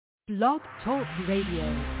Blog Talk Radio.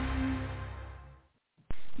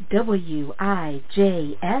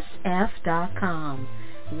 WIJSF.com.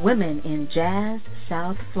 Women in Jazz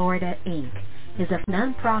South Florida, Inc. is a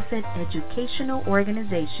nonprofit educational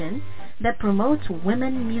organization that promotes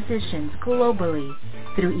women musicians globally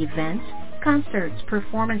through events, concerts,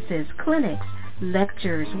 performances, clinics,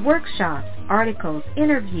 lectures, workshops, articles,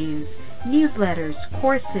 interviews, newsletters,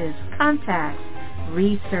 courses, contacts,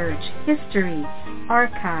 research, history,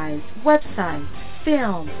 archives, websites,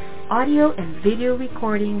 film, audio and video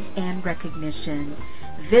recordings, and recognition.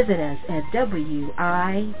 Visit us at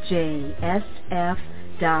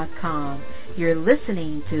WIJSF.com. You're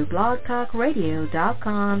listening to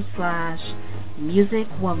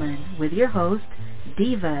blogtalkradio.com/musicwoman with your host,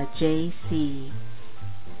 Diva JC.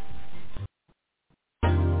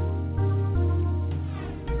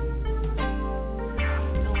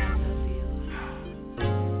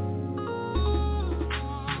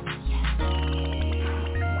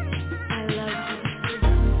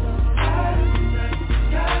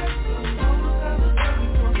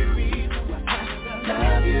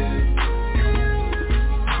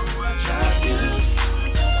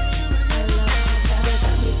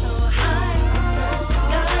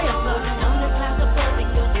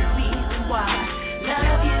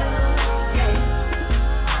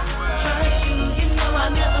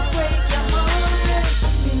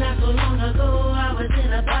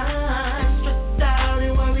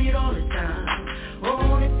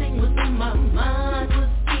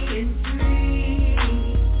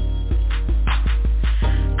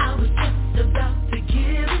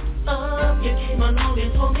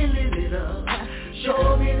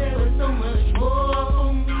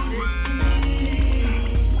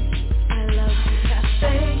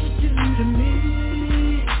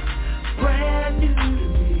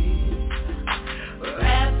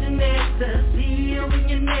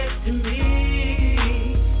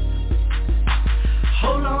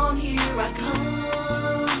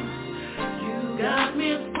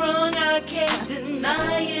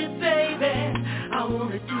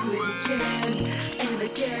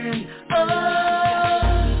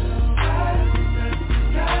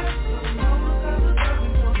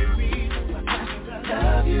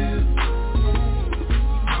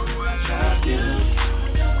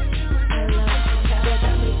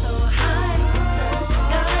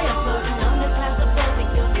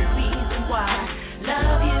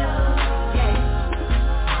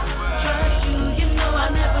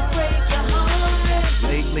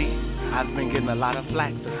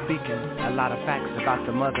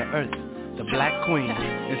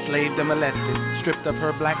 Stripped of her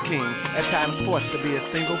black king, at times forced to be a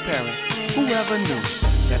single parent. Whoever knew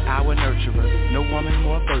that our nurturer, no woman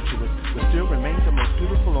more virtuous, would still remain the most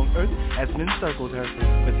beautiful on earth as men circled her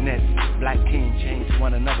with nets. Black king chained to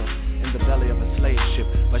one another in the belly of a slave ship,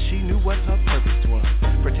 but she knew what her purpose was: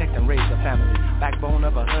 protect and raise a family, backbone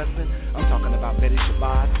of her husband. I'm talking about Betty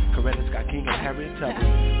Shabazz, Coretta Scott King, and Harriet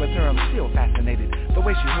Tubman. With her, I'm still fascinated. The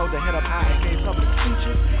way she held her head up high and gave public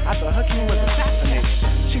speeches after her king was assassinated.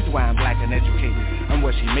 She's why I'm black and educated. I'm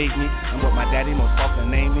what she made me. I'm what my daddy most often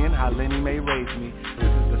named me, and how Lenny Mae raised me. This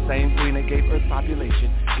is the same queen that gave Earth's population,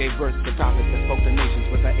 gave birth to prophets that spoke the nations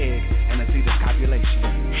with her eggs and a seed of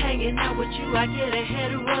copulation. Hanging out with you, I get a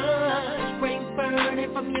head rush, brain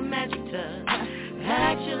burning from your magic touch.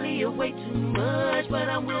 Actually, you're way too much, but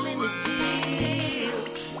I'm willing to steal.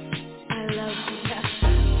 I love you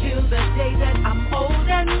till the day that I'm old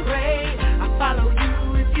and gray. I follow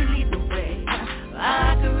you if you lead the way.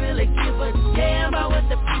 I could really give a damn about what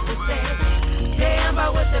the people say. Damn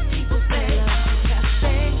about what the people say.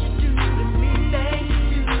 Things you do to me, things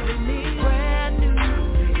you do to me. Brand new to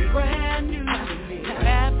me, brand new to me.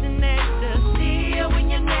 Wrapped in ecstasy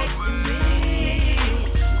when you're next to me.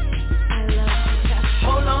 I love you.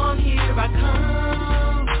 Hold on, here I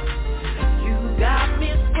come. You got me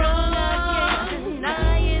sprung, I can't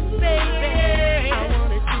deny it, baby. I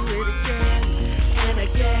wanna do it again and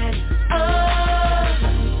again. Oh.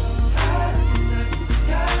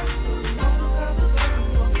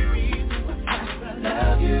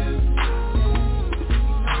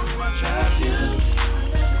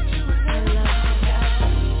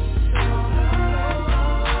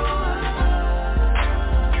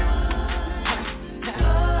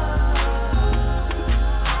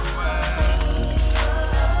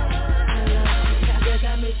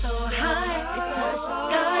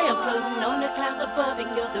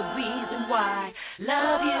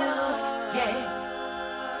 Love you,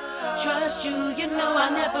 yeah. Trust you, you know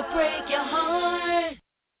I'll never break your heart.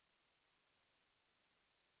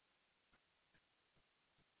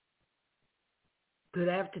 Good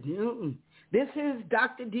afternoon. This is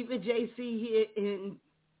Dr. Diva JC here in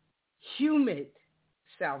humid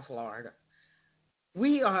South Florida.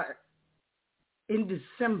 We are in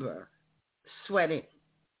December, sweating.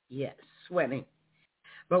 Yes, sweating.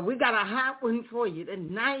 But we got a hot one for you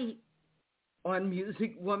tonight on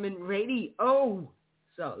Music Woman Radio.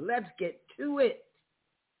 So let's get to it.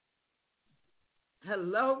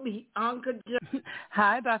 Hello, Bianca Jones.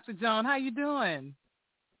 Hi, Dr. Jones. How you doing?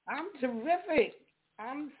 I'm terrific.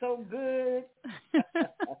 I'm so good.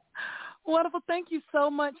 Wonderful. Thank you so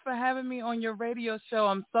much for having me on your radio show.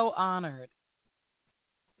 I'm so honored.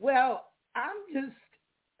 Well, I'm just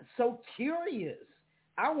so curious.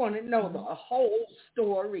 I want to know the whole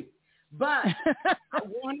story. But I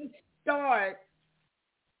want to start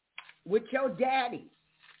with your daddy.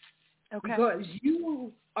 Okay. Because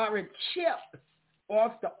you are a chip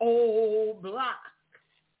off the old block.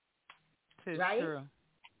 It's right? True.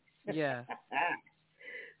 Yeah.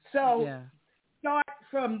 So yeah. Start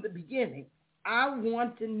from the beginning. I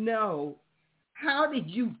want to know, how did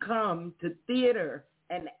you come to theater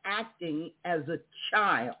and acting as a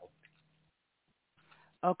child?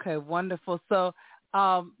 Okay, wonderful. So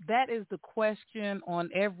that is the question on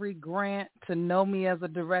every grant to know me as a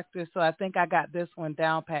director. So I think I got this one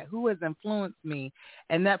down pat. Who has influenced me?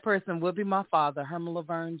 And that person would be my father, Herman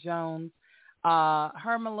Laverne Jones.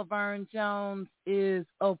 Herman Laverne Jones is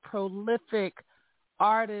a prolific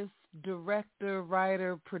artist, director,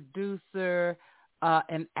 writer, producer,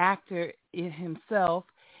 and actor himself.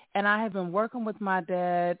 And I have been working with my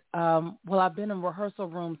dad. I've been in rehearsal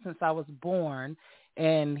rooms since I was born.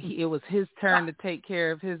 And it was his turn to take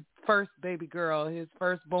care of his first baby girl, his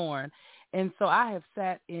firstborn. And so I have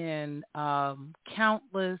sat in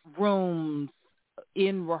countless rooms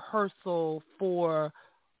in rehearsal for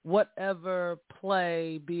whatever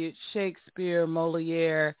play, be it Shakespeare,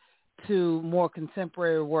 Moliere, to more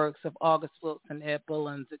contemporary works of August Wilson, Ed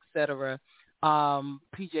Bullins, etc.,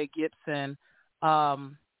 P.J. Gibson,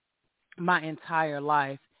 my entire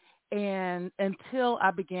life. And until I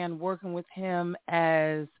began working with him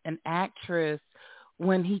as an actress,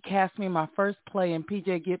 when he cast me in my first play in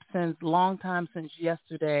P.J. Gibson's Long Time Since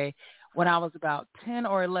Yesterday, when I was about 10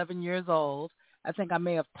 or 11 years old. I think I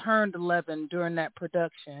may have turned 11 during that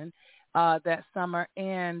production that summer.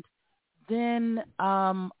 And then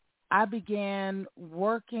I began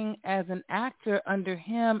working as an actor under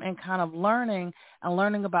him and kind of learning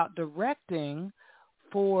about directing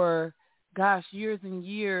for years and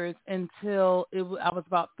years until I was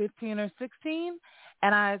about 15 or 16.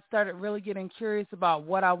 And I started really getting curious about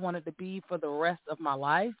what I wanted to be for the rest of my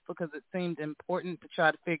life, because it seemed important to try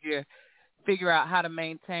to figure out how to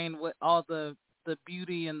maintain what all the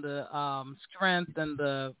beauty and the strength and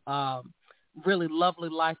the really lovely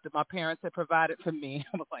life that my parents had provided for me.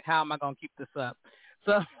 I was like, how am I going to keep this up?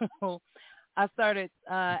 So I started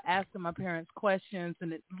asking my parents questions,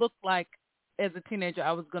 and it looked like as a teenager,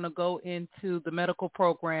 I was going to go into the medical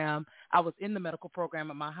program. I was in the medical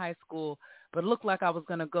program at my high school, but it looked like I was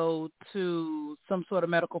going to go to some sort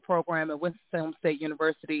of medical program at Winston-Salem State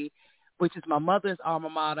University, which is my mother's alma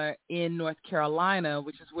mater in North Carolina,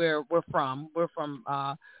 which is where we're from. We're from,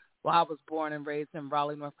 I was born and raised in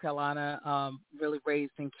Raleigh, North Carolina, really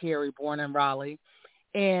raised in Cary, born in Raleigh.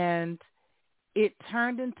 And it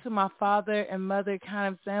turned into my father and mother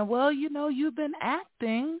kind of saying, well, you've been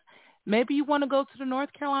acting. Maybe you want to go to the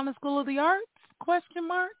North Carolina School of the Arts, ?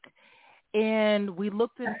 And we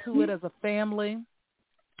looked into it as a family,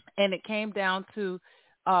 and it came down to,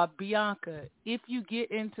 Bianca, if you get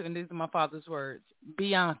into, and these are my father's words,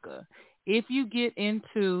 Bianca, if you get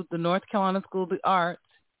into the North Carolina School of the Arts,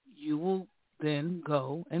 you will then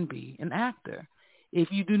go and be an actor.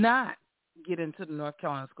 If you do not get into the North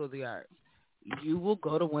Carolina School of the Arts, you will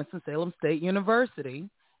go to Winston-Salem State University,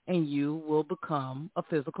 and you will become a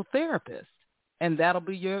physical therapist, and that'll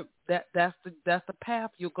be that's the path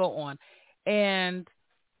you'll go on. And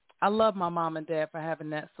I love my mom and dad for having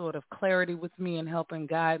that sort of clarity with me and helping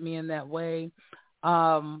guide me in that way,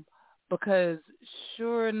 because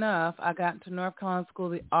sure enough, I got into North Carolina School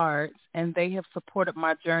of the Arts, and they have supported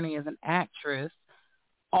my journey as an actress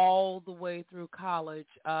all the way through college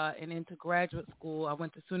and into graduate school. I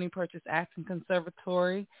went to SUNY Purchase Acting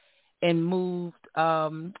Conservatory and moved,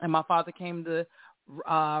 and my father came to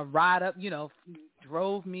ride up,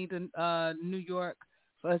 drove me to New York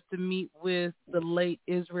for us to meet with the late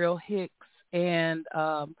Israel Hicks and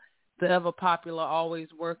the ever popular, always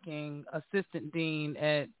working assistant dean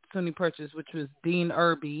at SUNY Purchase, which was Dean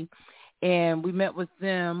Irby. And we met with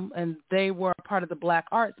them, and they were a part of the Black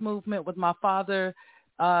Arts movement with my father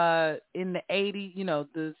in the 80s,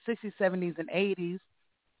 the 60s, 70s, and 80s.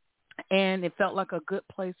 and it felt like a good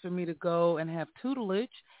place for me to go and have tutelage.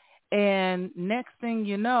 And next thing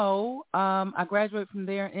you know, I graduated from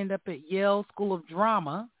there and ended up at Yale School of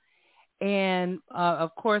Drama. And,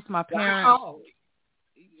 of course, my parents, Wow.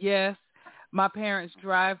 yes, my parents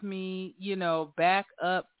drive me, back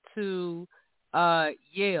up to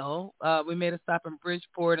Yale. We made a stop in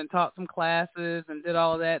Bridgeport and taught some classes and did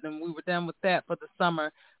all that. And we were done with that for the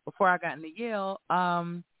summer before I got into Yale.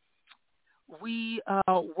 We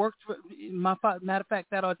worked with my father. Matter of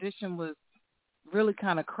fact, that audition was really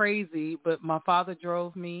kind of crazy, but my father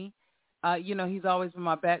drove me. He's always been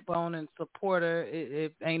my backbone and supporter.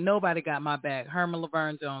 It ain't nobody got my back. Herman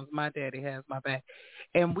Laverne Jones, my daddy, has my back.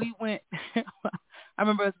 And we went, I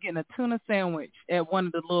remember us getting a tuna sandwich at one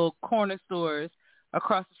of the little corner stores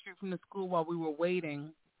across the street from the school while we were waiting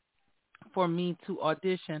for me to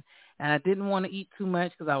audition. And I didn't want to eat too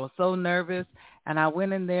much because I was so nervous. And I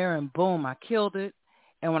went in there and boom, I killed it.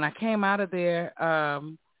 And when I came out of there,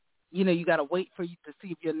 you got to wait for you to see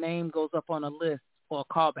if your name goes up on a list for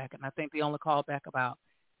a callback. And I think they only called back about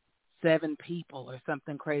 7 people or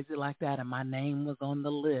something crazy like that. And my name was on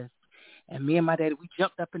the list. And me and my daddy, we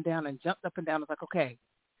jumped up and down. I was like, okay,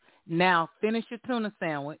 now finish your tuna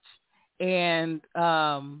sandwich and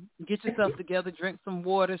get yourself together, drink some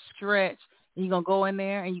water, stretch. And you're going to go in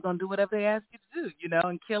there and you're going to do whatever they ask you to do,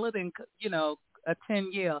 and kill it and,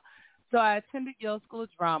 attend Yale. So I attended Yale School of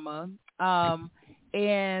Drama.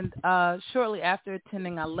 And shortly after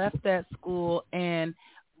attending, I left that school and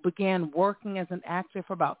began working as an actor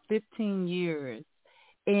for about 15 years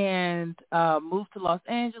and moved to Los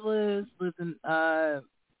Angeles, lived in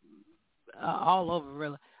all over,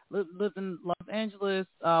 really. Lived in Los Angeles,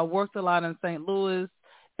 worked a lot in St. Louis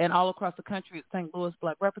and all across the country at St. Louis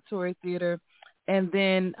Black Repertory Theater, and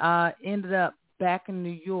then ended up back in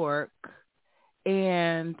New York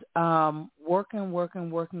and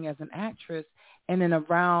working as an actress. And then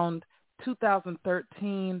around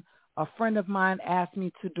 2013, a friend of mine asked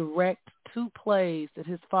me to direct 2 plays that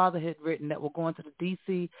his father had written that were going to the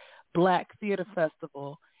D.C. Black Theater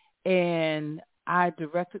Festival. And I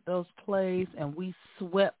directed those plays, and we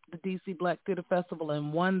swept the D.C. Black Theater Festival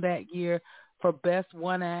and won that year for Best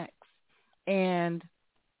One Acts. And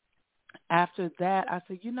after that, I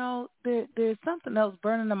said, there's something else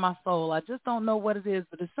burning in my soul. I just don't know what it is,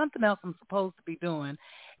 but there's something else I'm supposed to be doing.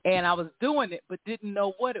 And I was doing it, but didn't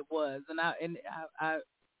know what it was. And I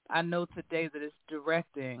know today that it's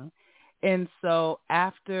directing. And so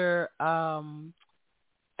after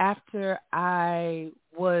I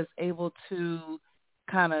was able to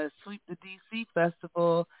kind of sweep the DC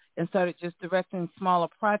festival and started just directing smaller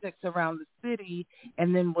projects around the city,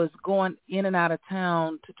 and then was going in and out of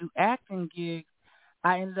town to do acting gigs,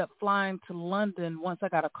 I ended up flying to London once I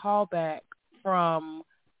got a call back from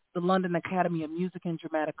the London Academy of Music and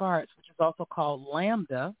Dramatic Arts, which is also called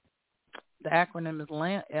LAMDA. The acronym is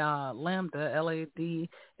LAMDA,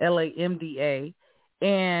 LAMDA,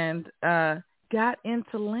 and got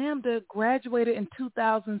into LAMDA, graduated in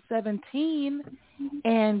 2017,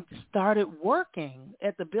 and started working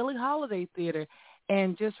at the Billie Holiday Theater.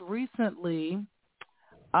 And just recently,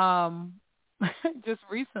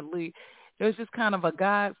 it was just kind of a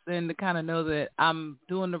godsend to kind of know that I'm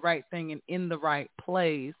doing the right thing and in the right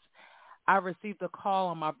place. I received a call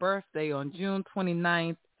on my birthday on June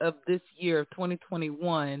 29th of this year,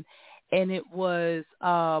 2021, and it was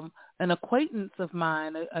an acquaintance of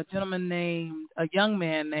mine, a young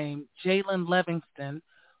man named Jalen Livingston,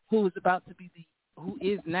 who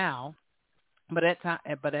is now, but at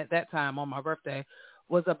that time on my birthday,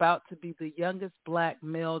 was about to be the youngest Black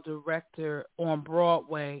male director on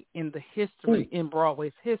Broadway in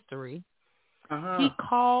Broadway's history. Uh-huh. He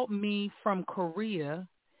called me from Korea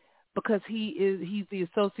because he's the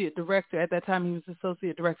associate director. At that time, he was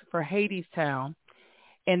associate director for Hadestown,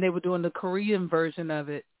 and they were doing the Korean version of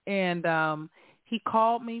it. And he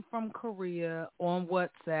called me from Korea on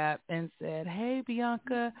WhatsApp and said, "Hey,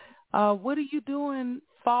 Bianca, what are you doing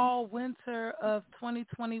fall, winter of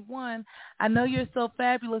 2021? I know you're so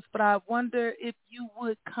fabulous, but I wonder if you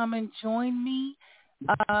would come and join me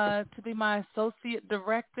to be my associate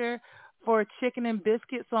director for Chicken and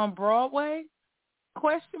Biscuits on Broadway?" ?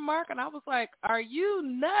 And I was like, "Are you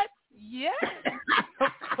nuts?" Yes,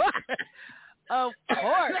 of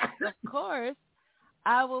course.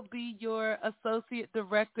 I will be your associate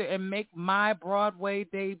director and make my Broadway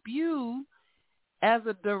debut as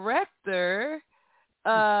a director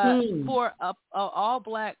for a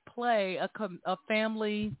all-Black play, a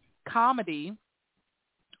family comedy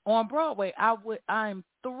on Broadway. I'm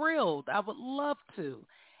thrilled. I would love to.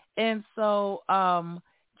 And so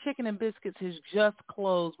Chicken and Biscuits has just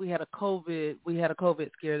closed. We had a COVID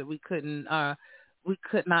scare that we could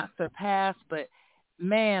not surpass. But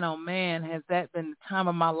man, oh man, has that been the time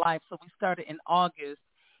of my life. So we started in August,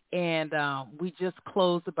 and we just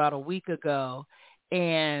closed about a week ago,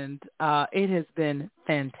 and it has been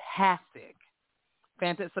fantastic.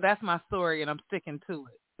 Fantastic. So that's my story, and I'm sticking to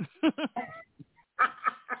it.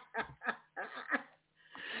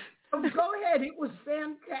 So go ahead. It was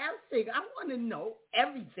fantastic. I want to know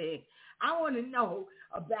everything. I want to know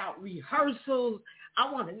about rehearsals. I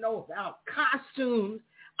want to know about costumes.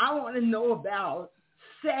 I want to know about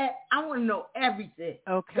set. I want to know everything.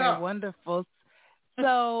 Okay, Go. Wonderful.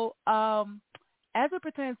 So as it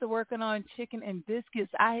pertains to working on Chicken and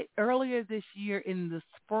Biscuits, earlier this year in the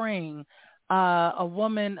spring, a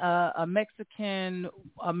woman, a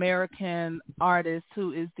Mexican-American artist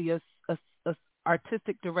who is the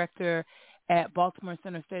artistic director at Baltimore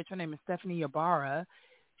Center Stage. Her name is Stephanie Ybarra.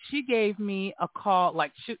 She gave me a call,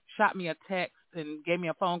 shot me a text and gave me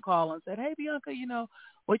a phone call and said, "Hey, Bianca,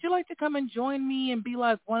 would you like to come and join me and be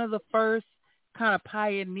like one of the first kind of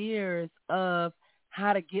pioneers of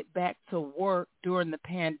how to get back to work during the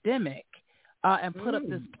pandemic and put up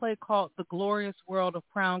this play called The Glorious World of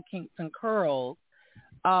Crown, Kinks, and Curls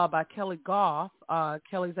by Kelly Goff."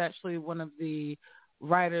 Kelly's actually one of the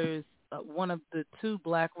writers, one of the two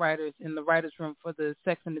black writers in the writer's room for the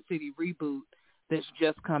Sex and the City reboot that's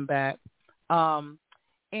just come back.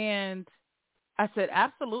 And I said,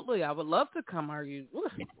 absolutely, I would love to come. Or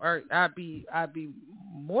I'd be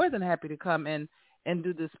more than happy to come and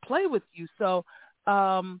do this play with you. So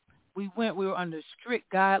we were under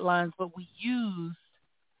strict guidelines, but we used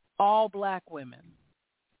all black women.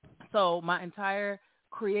 So my entire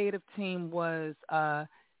creative team was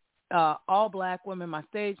all black women. My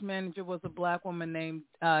stage manager was a black woman named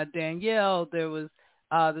Danielle. There was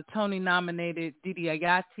the Tony-nominated Didi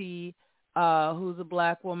Ayati, who's a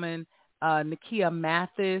black woman. Nakia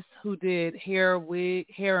Mathis, who did hair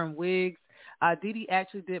and wigs. Didi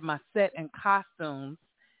actually did my set and costumes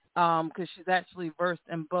because she's actually versed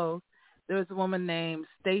in both. There was a woman named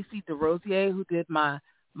Stacy DeRosier who did my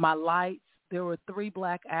lights. There were 3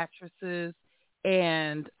 black actresses,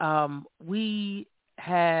 and we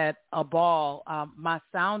had a ball. My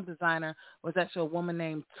sound designer was actually a woman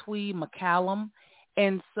named Twee McCallum.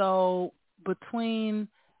 And so between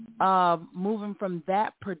moving from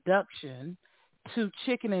that production to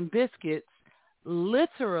Chicken and Biscuits,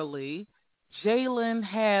 literally, Jalen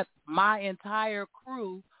had my entire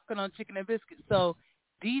crew working on Chicken and Biscuits. So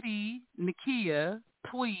Dee Dee, Nakia,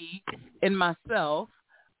 Twee, and myself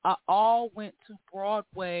all went to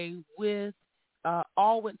Broadway with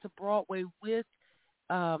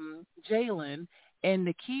Jalen, and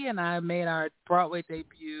Nakia and I made our Broadway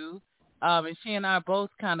debut. And she and I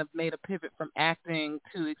both kind of made a pivot from acting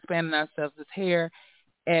to expanding ourselves as hair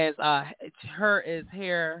and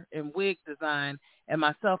wig design, and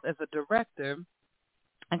myself as a director,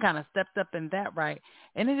 and kind of stepped up in that right.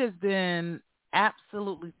 And it has been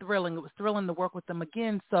absolutely thrilling. It was thrilling to work with them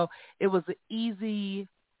again. So it was an easy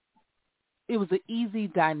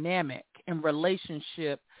dynamic and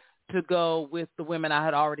relationship to go with the women I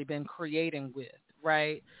had already been creating with,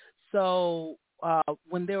 right? So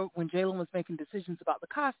when Jalen was making decisions about the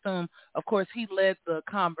costume, of course, he led the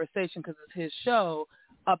conversation because it's his show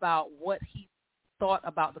about what he thought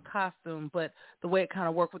about the costume. But the way it kind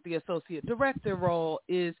of worked with the associate director role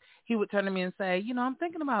is he would turn to me and say, I'm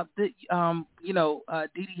thinking about Dee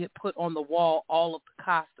Dee had put on the wall all of the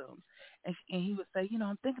costumes. And he would say,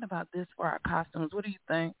 I'm thinking about this for our costumes. What do you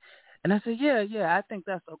think? And I said, yeah, I think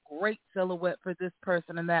that's a great silhouette for this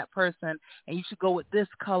person and that person, and you should go with this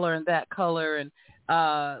color and that color, and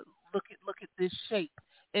look at this shape.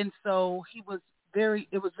 And so it was very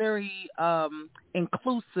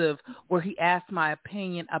inclusive, where he asked my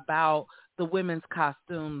opinion about the women's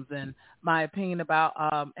costumes and my opinion about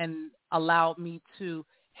and allowed me to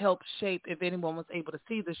help shape, if anyone was able to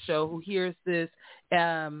see the show who hears this.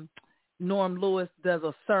 Norm Lewis does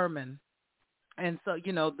a sermon. And so,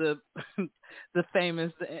 the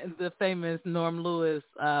famous Norm Lewis,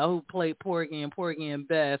 who played Porgy and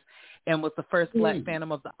Bess and was the first Black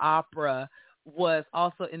Phantom of the Opera, was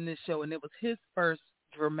also in this show, and it was his first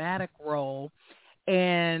dramatic role.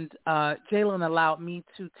 And Jalen allowed me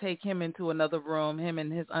to take him into another room, him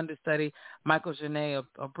and his understudy, Michael Genet,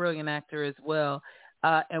 a brilliant actor as well,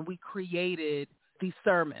 and we created the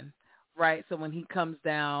sermon, right? So when he comes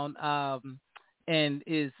down and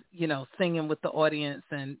is, singing with the audience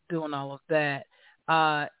and doing all of that,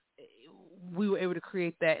 we were able to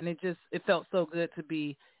create that, and it felt so good to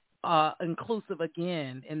be inclusive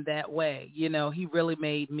again in that way. He really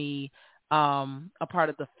made me a part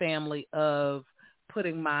of the family of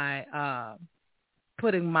putting my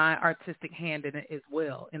artistic hand in it as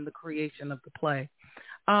well in the creation of the play.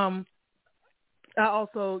 I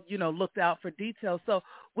also, looked out for details. So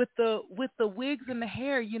with the wigs and the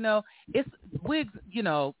hair, it's wigs,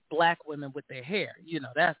 black women with their hair,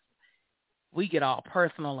 that's, we get all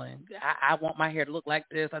personal and I want my hair to look like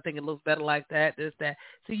this. I think it looks better like that, this, that.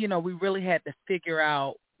 So, we really had to figure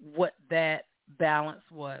out what that balance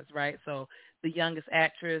was, right? So the youngest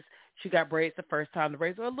actress, she got braids the first time. The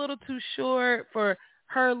braids were a little too short for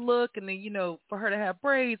her look. And then, for her to have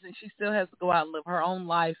braids and she still has to go out and live her own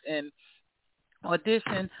life and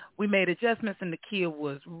audition. We made adjustments and Nakia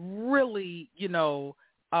was really,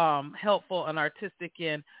 helpful and artistic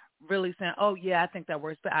and really saying, oh, yeah, I think that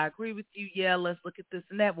works, but I agree with you. Yeah, let's look at this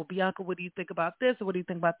and that. Well, Bianca, what do you think about this? Or what do you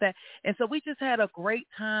think about that? And so we just had a great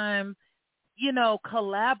time,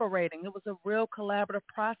 collaborating. It was a real collaborative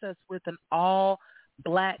process with an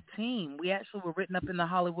all-black team. We actually were written up in the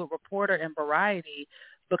Hollywood Reporter and Variety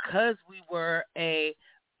because we were a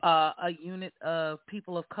unit of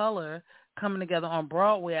people of color coming together on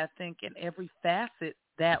Broadway, I think, in every facet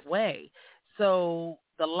that way. So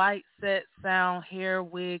the light, set, sound, hair,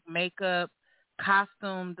 wig, makeup,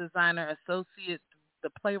 costume designer, associates,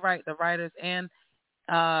 the playwright, the writers, and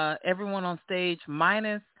everyone on stage,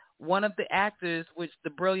 minus one of the actors, which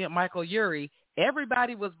the brilliant Michael Urie,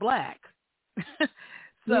 everybody was black.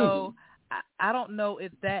 So I don't know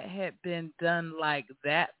if that had been done like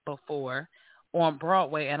that before on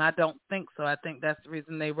Broadway, and I don't think so. I think that's the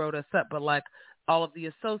reason they wrote us up. But like all of the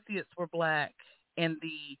associates were black, and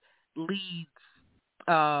the leads,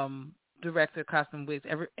 director, costume, wigs,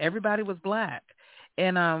 everybody was black,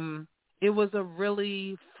 and it was a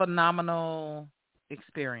really phenomenal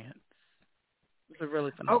experience. It was a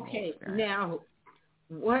really phenomenal experience. Now,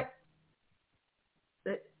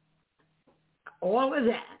 all of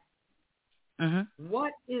that,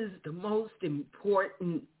 what is the most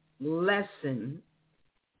important lesson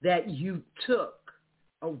that you took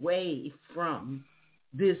away from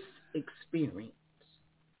this experience?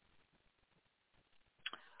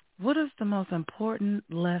 What is the most important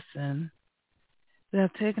lesson that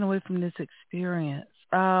I've taken away from this experience?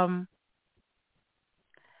 I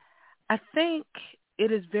think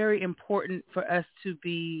it is very important for us to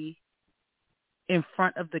be in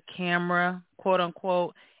front of the camera, quote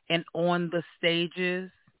unquote, and on the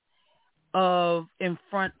stages in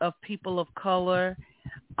front of people of color.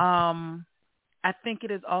 I think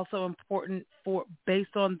it is also important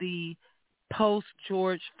based on the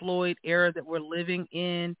post-George Floyd era that we're living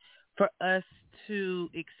in, for us to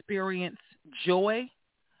experience joy,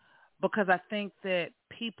 because I think that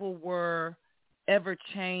people were ever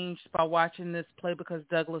changed by watching this play, because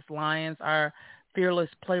Douglas Lyons, our fearless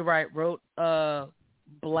playwright, wrote a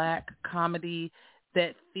black comedy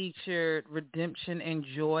that featured redemption and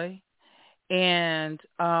joy. And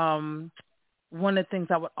one of the things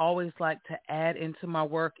I would always like to add into my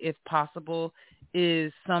work, if possible,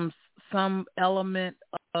 is some element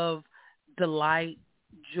of delight,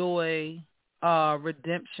 joy,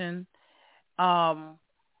 redemption.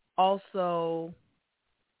 Also,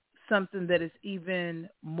 something that is even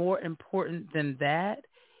more important than that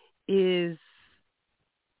is,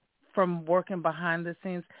 from working behind the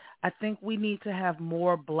scenes, I think we need to have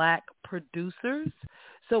more black producers.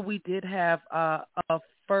 So we did have a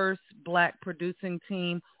first black producing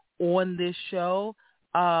team on this show.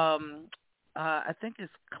 I think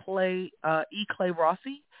it's Clay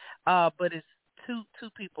Rossi, but it's two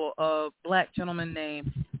people, a black gentleman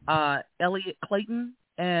named Elliot Clayton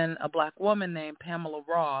and a black woman named Pamela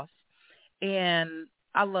Ross. And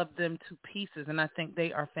I love them to pieces, and I think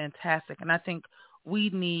they are fantastic. And I think we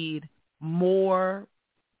need more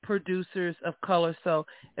producers of color. So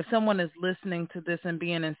if someone is listening to this and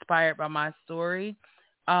being inspired by my story,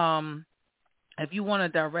 if you want to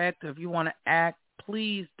direct or if you want to act,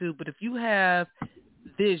 please do. But if you have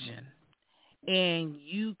vision and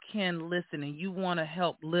you can listen and you want to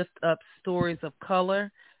help lift up stories of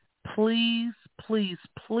color, please, please,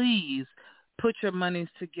 please put your monies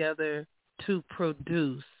together to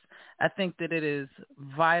produce. I think that it is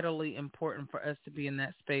vitally important for us to be in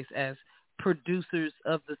that space as producers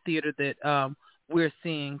of the theater that we're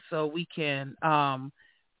seeing, so we can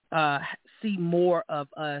see more of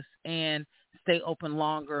us and stay open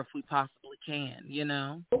longer if we possibly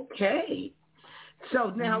can, Okay.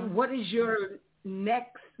 So now what's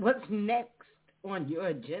next on your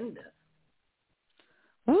agenda?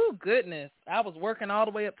 Oh, goodness. I was working all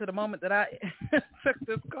the way up to the moment that I took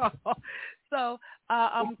this call. So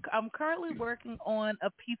I'm currently working on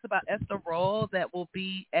a piece about Esther Roll that will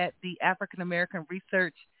be at the African American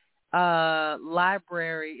Research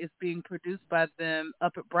library is being produced by them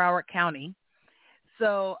up at Broward County.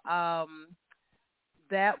 So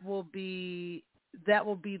that's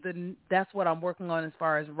what I'm working on as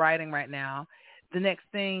far as writing right now. The next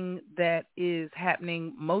thing that is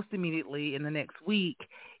happening most immediately in the next week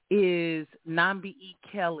is Nambi E.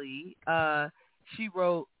 Kelly. She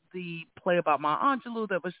wrote the play about Maya Angelou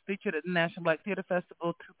that was featured at the National Black Theater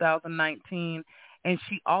Festival 2019, and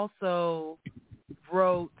she also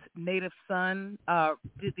wrote Native Son,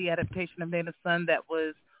 did the adaptation of Native Son that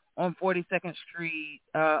was on 42nd Street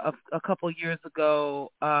a couple years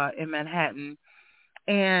ago in Manhattan.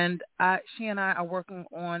 And she and I are working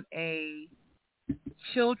on a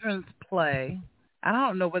children's play. I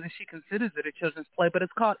don't know whether she considers it a children's play, but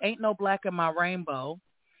it's called Ain't No Black in My Rainbow.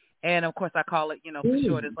 And, of course, I call it, for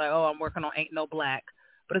short, it's like, I'm working on Ain't No Black.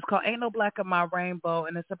 But it's called Ain't No Black in My Rainbow,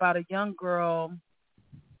 and it's about a young girl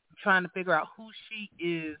trying to figure out who she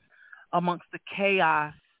is amongst the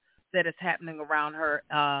chaos that is happening around her.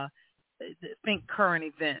 Think current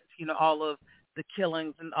events, all of the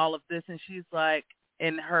killings and all of this. And she's like,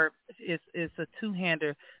 and it's a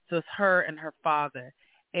two-hander, so it's her and her father.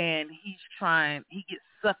 And he gets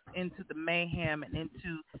sucked into the mayhem and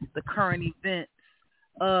into the current events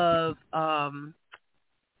of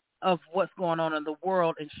what's going on in the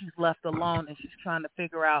world, and she's left alone, and she's trying to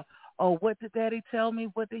figure out, what did Daddy tell me?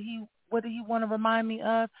 What did he want to remind me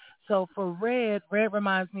of? So for Red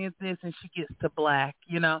reminds me of this, and she gets to Black,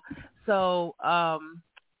 So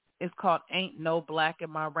it's called Ain't No Black in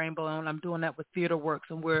My Rainbow, and I'm doing that with TheaterWorks,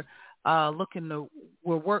 and we're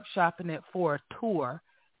workshopping it for a tour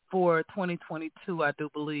for 2022, I do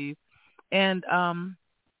believe. And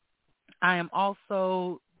I am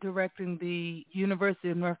also directing the University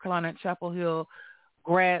of North Carolina at Chapel Hill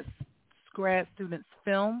grad students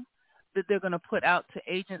film that they're going to put out to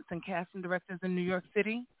agents and casting directors in New York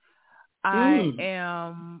City. I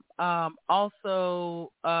am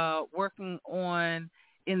also working on,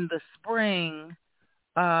 in the spring,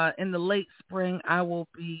 in the late spring, I will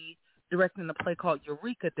be directing a play called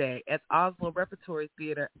Eureka Day at Oslo Repertory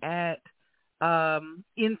Theater in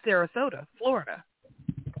Sarasota, Florida.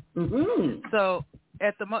 Mm-hmm. So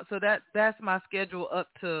that's my schedule up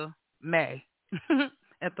to May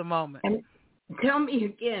at the moment. And tell me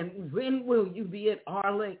again, when will you be at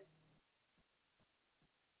Arlington?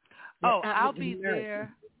 I'll be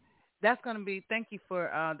there. That's going to be, thank you for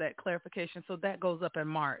that clarification. So that goes up in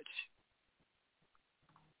March.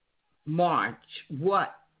 March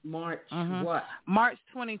what? March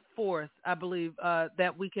 24th, I believe.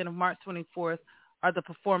 That weekend of March 24th are the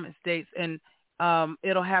performance dates, and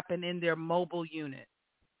it'll happen in their mobile unit.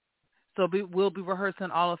 So we'll be rehearsing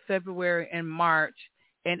all of February and March,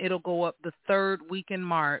 and it'll go up the third week in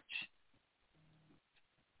March.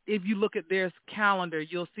 If you look at their calendar,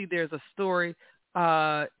 you'll see there's a story.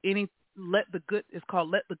 It's called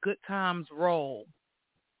Let the Good Times Roll.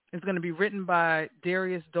 It's going to be written by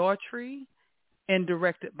Darius Daughtry and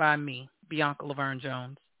directed by me, Bianca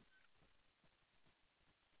Jones.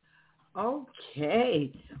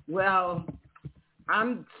 Okay. Well,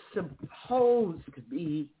 I'm supposed to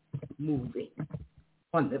be moving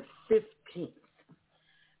on the 15th.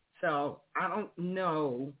 So I don't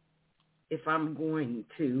know if I'm going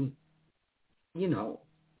to,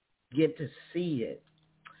 get to see it.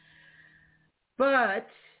 But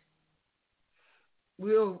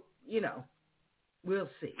we'll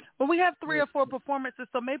see. Well, we have 3 or 4 performances,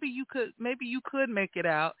 so maybe you could make it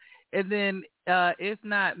out, and then if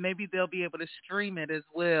not, maybe they'll be able to stream it as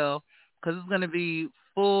well, because it's going to be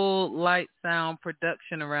full light sound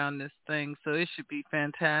production around this thing, so it should be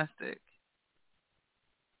fantastic.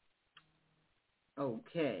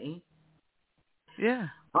 Okay. Yeah.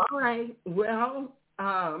 All right. Well,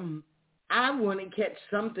 I want to catch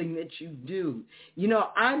something that you do.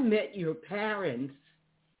 I met your parents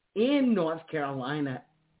in North Carolina,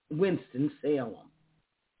 Winston-Salem.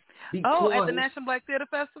 At the National Black Theater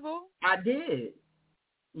Festival? I did.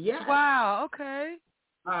 Yeah. Wow, okay.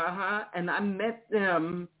 And I met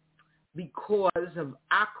them because of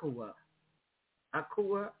Akua.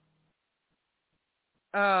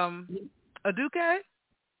 Aduke?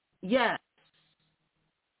 Yes.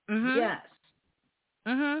 Mm-hmm. Yes.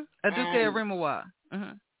 Mm-hmm. Aduke Arimawa.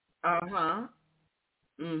 Mm-hmm.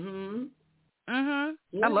 Mm-hmm. Mm-hmm.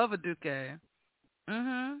 Yeah. I love Aduke.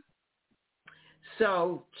 Mm-hmm.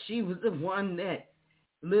 So she was the one that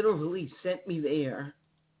literally sent me there,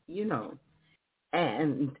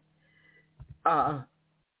 and I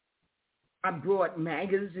brought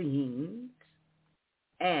magazines,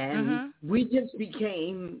 and we just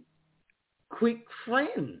became quick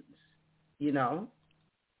friends,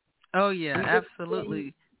 Oh, yeah,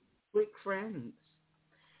 absolutely. quick friends.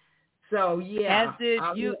 So As yeah, did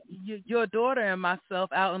your daughter and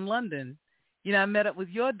myself out in London. You know, I met up with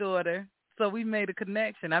your daughter, so we made a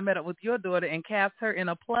connection. I met up with your daughter and cast her in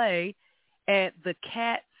a play at the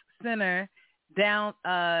Cat Center down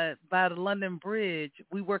by the London Bridge.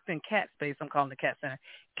 We worked in Cat Space. I'm calling it Cat Center.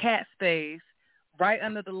 Cat Space, right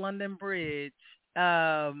under the London Bridge,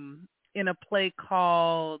 in a play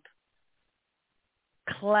called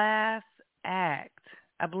Class Act.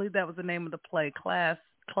 I believe that was the name of the play, Class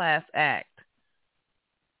Act.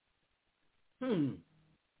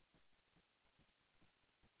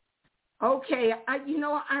 Okay, I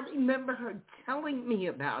remember her telling me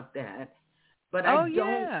about that, but I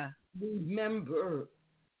don't remember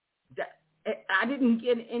that. I didn't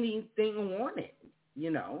get anything on it,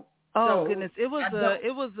 Oh so goodness, it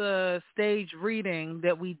was a stage reading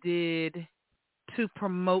that we did to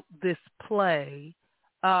promote this play,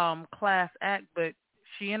 Class Act. But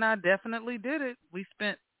she and I definitely did it. We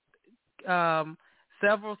spent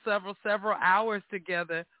several hours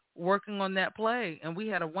together working on that play, and we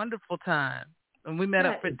had a wonderful time. And we met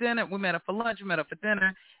up for dinner. We met up for lunch. We met up for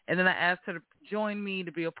dinner, and then I asked her to join me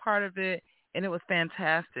to be a part of it, and it was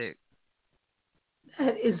fantastic.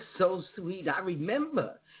 That is so sweet. I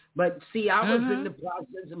remember, but see, I was in the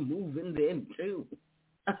process of moving then too.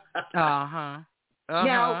 Now,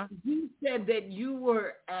 you said that you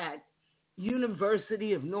were at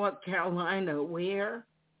University of North Carolina. Where?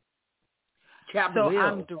 Chapel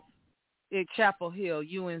Hill. At Chapel Hill,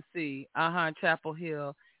 UNC. Chapel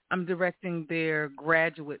Hill. I'm directing their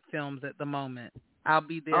graduate films at the moment. I'll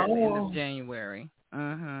be there at the end of January.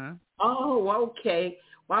 Oh, okay.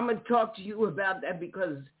 Well, I'm going to talk to you about that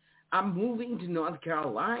because I'm moving to North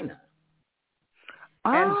Carolina.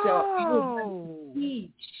 And so I was going to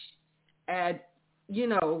teach at,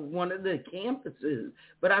 one of the campuses,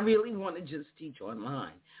 but I really want to just teach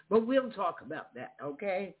online. But we'll talk about that,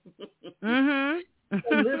 okay? So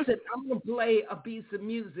listen, I'm going to play a piece of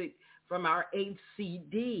music from our 8th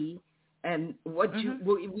CD, and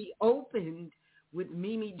we opened with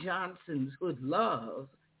Mimi Johnson's Hood Love,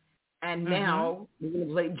 and now we're going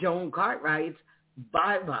to play Joan Cartwright's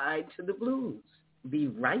Bye Bye to the Blues. Be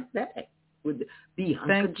right back with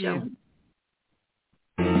Bianca Jones.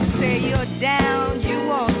 Say you're down, you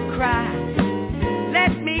want to cry.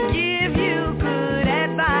 Let me give you good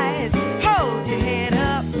advice. Hold your head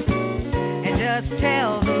up and just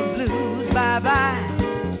tell the blues bye-bye.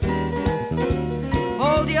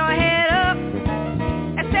 Hold your head up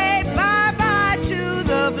and say bye-bye to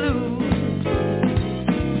the blues.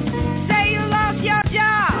 Say you lost your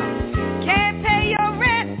job, can't pay your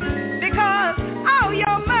rent because all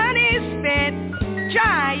your money's spent.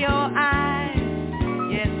 Dry your eyes,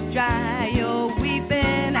 yes, dry your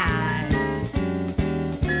weeping eyes.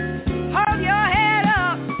 Hold your head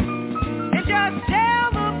up and just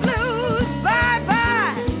tell the blues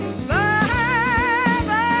bye-bye.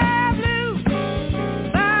 Bye-bye blues.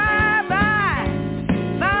 Bye-bye.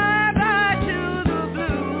 Bye-bye to the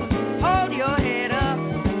blues. Hold your head up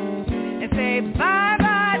and say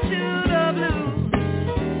bye-bye to the blues.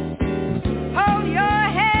 Hold your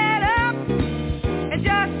head up and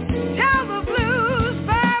just tell the blues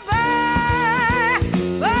bye-bye.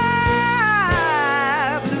 Bye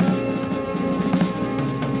blues.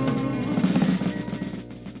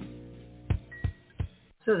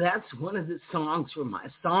 So that's one of the songs from my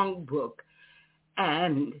songbook.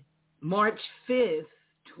 And March 5th,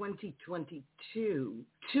 2022,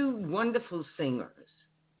 two wonderful singers,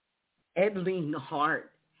 Edleen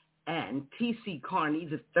Hart and T.C. Carney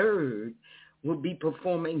III, will be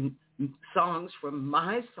performing songs from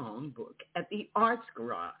my songbook at the Arts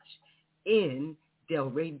Garage in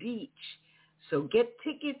Delray Beach. So get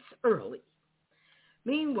tickets early.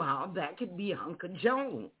 Meanwhile, back at Bianca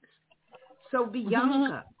Jones. So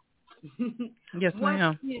Bianca, yes,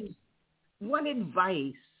 ma'am. What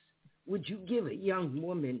advice would you give a young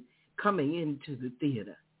woman coming into the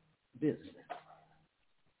theater business?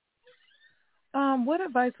 What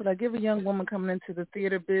advice would I give a young woman coming into the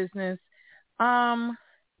theater business?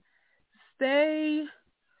 Stay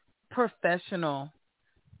professional.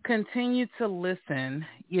 Continue to listen,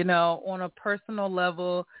 on a personal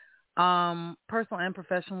level, personal and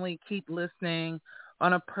professionally, keep listening.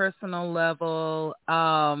 On a personal level,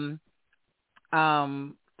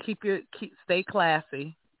 stay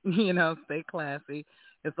classy, stay classy.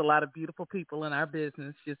 There's a lot of beautiful people in our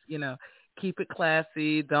business. Just, keep it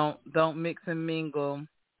classy. Don't mix and mingle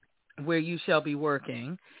where you shall be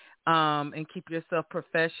working, and keep yourself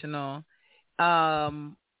professional,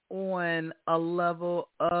 on a level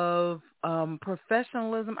of,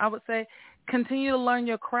 professionalism. I would say continue to learn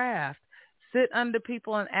your craft. sit under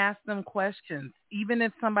people and ask them questions. Even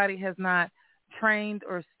if somebody has not trained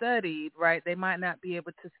or studied, right, they might not be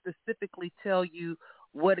able to specifically tell you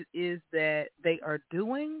what it is that they are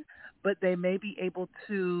doing, but they may be able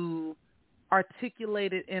to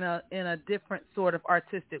articulate it in a different sort of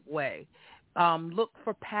artistic way. Look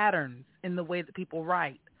for patterns in the way that people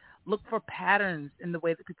write. Look for patterns in the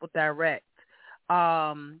way that people direct.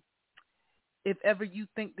 If ever you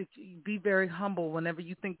think that be very humble whenever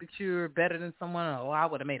you think that you're better than someone, I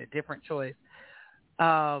would have made a different choice.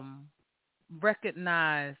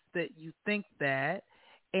 Recognize that you think that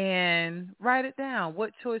and write it down.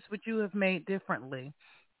 What choice would you have made differently?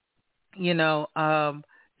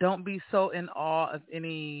 Don't be so in awe of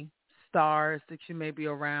any stars that you may be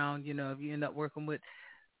around. If you end up working with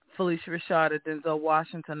Felicia Rashad or Denzel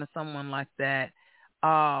Washington or someone like that,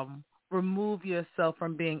 remove yourself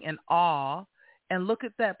from being in awe and look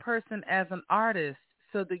at that person as an artist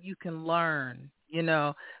so that you can learn,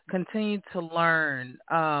 continue to learn.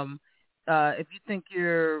 If you think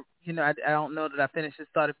you're, I don't know that I finished this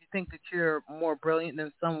thought. If you think that you're more brilliant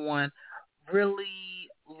than someone, really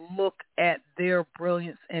look at their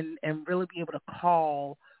brilliance and really be able to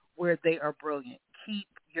call where they are brilliant. Keep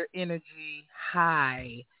your energy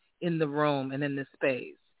high in the room and in the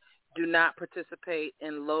space. Do not participate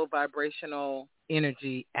in low vibrational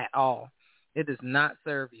energy at all. It does not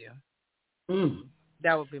serve you.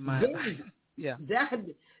 That would be my advice. Yeah.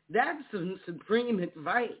 That's some supreme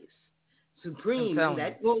advice. Supreme. And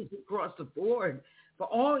that goes across the board for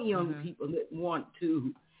all young people that want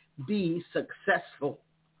to be successful,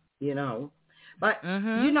 But,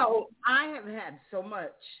 I have had so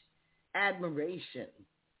much admiration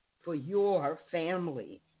for your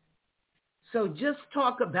family. So just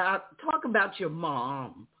talk about your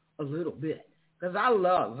mom a little bit, because I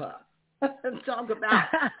love her. Talk about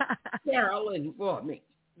Carolyn for me.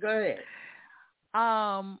 Go ahead.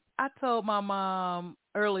 I told my mom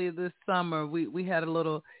earlier this summer we had a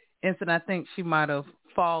little incident. I think she might have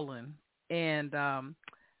fallen, and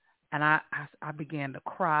I began to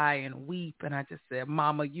cry and weep, and I just said,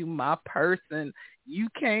 "Mama, you my person. You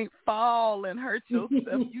can't fall and hurt yourself.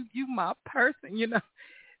 you my person,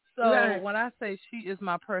 So right. When I say she is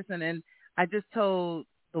my person, and I just told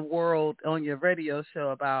the world on your radio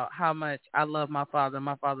show about how much I love my father.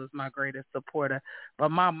 My father's my greatest supporter. But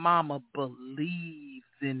my mama believes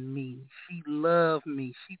in me. She loves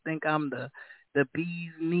me. She think I'm the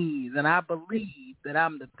bee's knees. And I believe that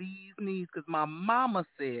I'm the bee's knees because my mama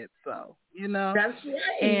said so, That's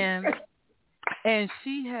right. And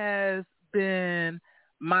she has been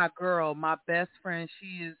my girl, my best friend.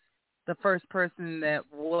 She is the first person that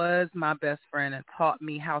was my best friend and taught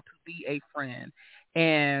me how to be a friend,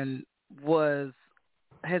 and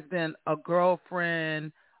has been a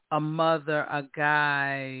girlfriend, a mother, a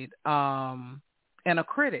guide, and a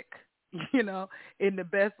critic, in the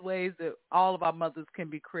best ways that all of our mothers can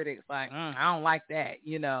be critics. Like, I don't like that,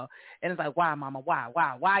 and it's like, why, Mama?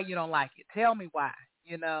 Why you don't like it? Tell me why,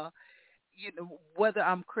 whether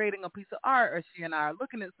I'm creating a piece of art or she and I are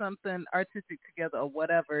looking at something artistic together or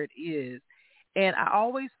whatever it is. And I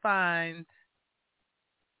always find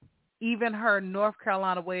even her North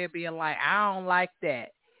Carolina way of being like, I don't like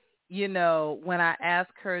that. When I ask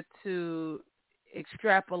her to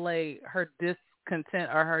extrapolate her discontent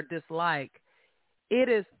or her dislike, it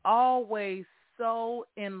is always so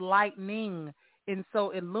enlightening and so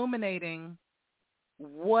illuminating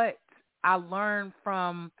what I learn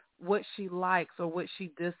from what she likes or what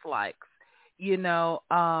she dislikes.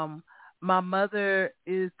 My mother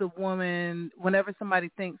is the woman, whenever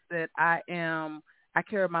somebody thinks that I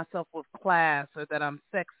carry myself with class or that I'm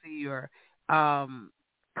sexy or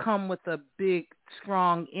come with a big,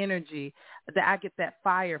 strong energy, that I get that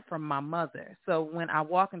fire from my mother. So when I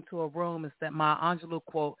walk into a room, it's that Maya Angelou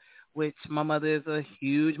quote, which my mother is a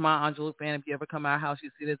huge Maya Angelou fan. If you ever come to our house,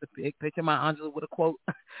 you see there's a big picture of Maya Angelou with a quote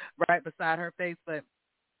right beside her face. But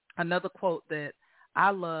another quote that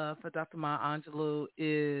I love for Dr. Maya Angelou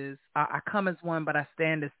is, I come as one, but I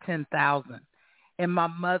stand as 10,000. And my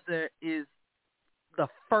mother is the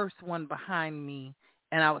first one behind me.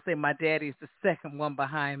 And I would say my daddy is the second one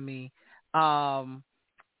behind me.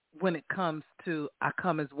 When it comes to, I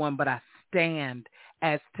come as one, but I stand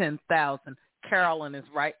as 10,000. Carolyn is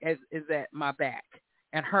is at my back,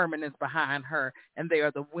 and Herman is behind her, and they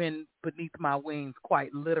are the wind beneath my wings,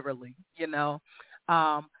 quite literally,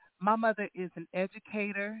 My mother is an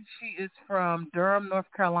educator. She is from Durham, North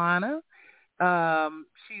Carolina.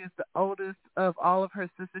 She is the oldest of all of her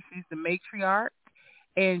sisters. She's the matriarch,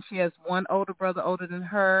 and she has one older brother older than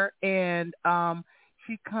her, and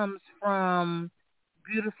she comes from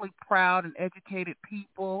beautifully proud and educated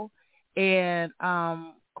people, and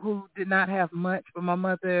who did not have much, but my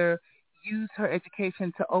mother used her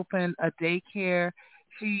education to open a daycare.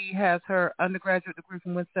 She has her undergraduate degree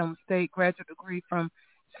from Winston State, graduate degree from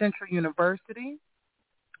Central University,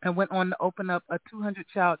 and went on to open up a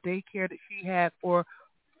 200-child daycare that she had for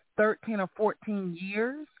 13 or 14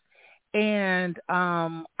 years. And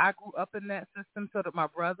I grew up in that system, so did my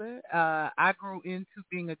brother. I grew into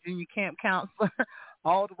being a junior camp counselor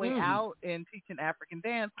all the way out and teaching African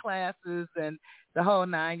dance classes and the whole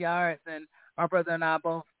 9 yards. And my brother and I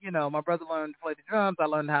both, my brother learned to play the drums. I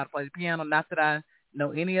learned how to play the piano. Not that I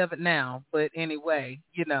know any of it now, but anyway,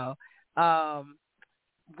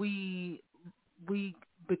 we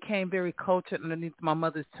became very cultured underneath my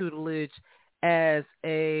mother's tutelage as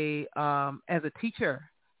a teacher,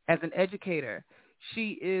 as an educator.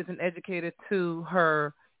 She is an educator to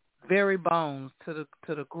her very bones, to the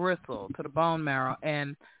gristle, to the bone marrow,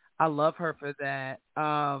 and I love her for that.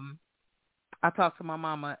 I talk to my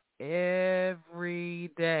mama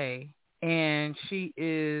every day, and she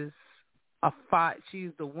is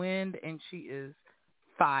she's the wind, and she is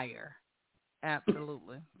fire.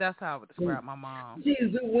 Absolutely. That's how I would describe my mom.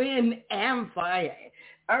 She's the wind and fire.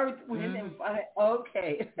 Earth, wind, and fire.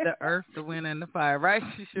 Okay. The earth, the wind, and the fire. Right?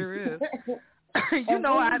 She sure is.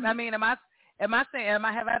 I mean, have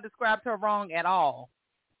I described her wrong at all?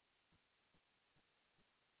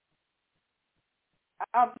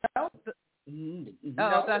 No.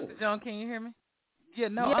 Oh, Dr. Jones, can you hear me? Yeah,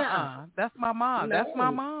 no, That's my mom. No. That's my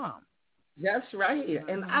mom. That's right.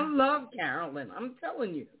 And I love Carolyn. I'm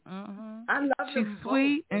telling you. I love her. She's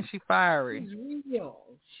sweet and she's fiery.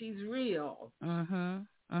 She's real. And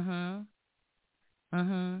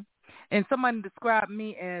somebody described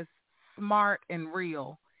me as smart and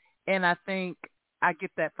real. And I think I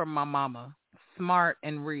get that from my mama. Smart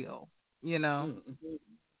and real, And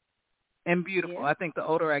beautiful. Yeah. I think the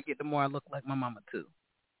older I get, the more I look like my mama, too.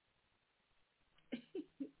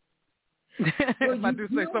 Well, I do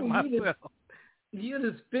say so myself. You're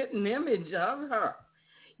the spitting image of her.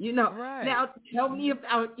 Right. Now tell me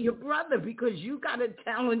about your brother, because you got a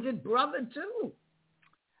talented brother, too.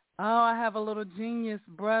 Oh, I have a little genius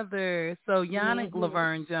brother. So Yannick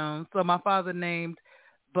Laverne Jones. So my father named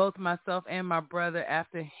both myself and my brother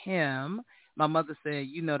after him. My mother said,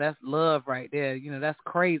 that's love right there. That's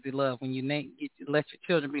crazy love when you let your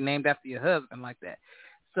children be named after your husband like that.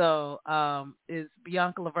 So is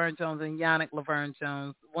Bianca Laverne Jones and Yannick Laverne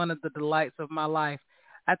Jones, one of the delights of my life.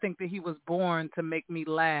 I think that he was born to make me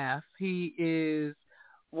laugh. He is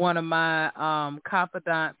one of my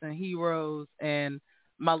confidants and heroes, and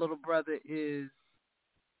my little brother is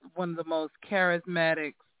one of the most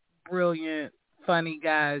charismatic, brilliant, funny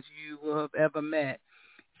guys you will have ever met.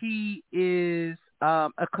 He is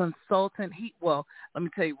a consultant. Let me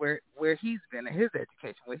tell you where he's been in his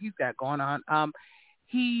education, what he's got going on.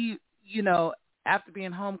 He, after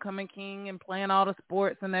being homecoming king and playing all the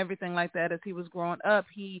sports and everything like that as he was growing up,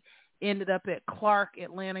 he ended up at Clark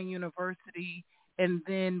Atlanta University, and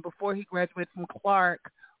then before he graduated from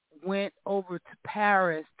Clark, went over to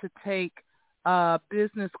Paris to take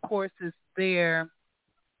business courses there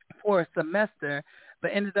for a semester,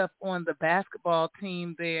 but ended up on the basketball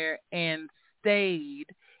team there and stayed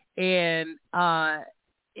and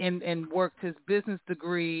worked his business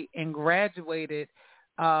degree and graduated.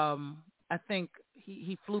 I think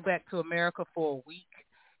he flew back to America for a week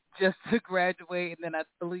just to graduate, and then I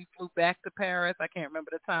believe flew back to Paris. I can't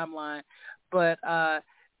remember the timeline, but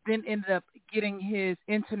then ended up getting his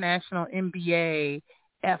international MBA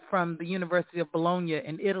from the University of Bologna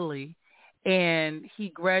in Italy, and he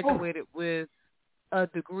graduated with a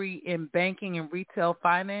degree in banking and retail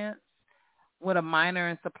finance with a minor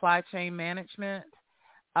in supply chain management.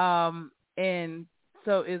 And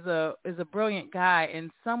so is a brilliant guy, and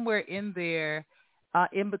somewhere in there,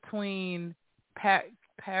 in between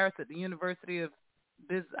Paris at the University of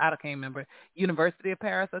I can't remember, University of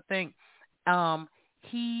Paris, I think,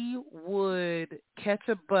 he would catch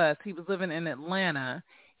a bus. He was living in Atlanta.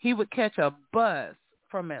 He would catch a bus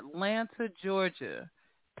from Atlanta, Georgia,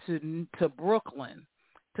 to Brooklyn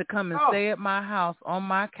to come and stay at my house on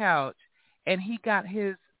my couch, and he got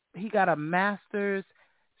a master's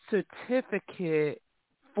certificate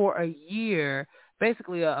for a year,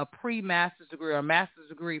 basically a pre-master's degree or a master's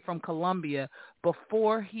degree from Columbia,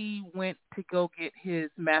 before he went to go get his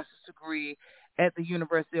master's degree at the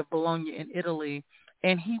University of Bologna in Italy.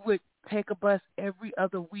 And he would take a bus every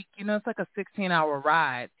other week. It's like a 16-hour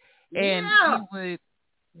ride. And he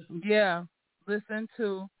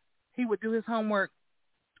would do his homework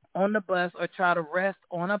on the bus or try to rest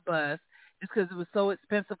on a bus just because it was so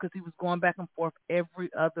expensive, because he was going back and forth every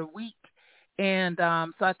other week. And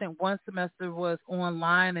so I think one semester was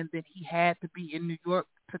online, and then he had to be in New York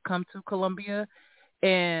to come to Columbia,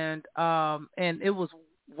 and it was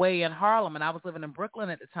way in Harlem, and I was living in Brooklyn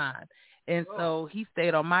at the time, and so he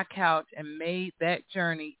stayed on my couch and made that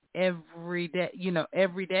journey every day,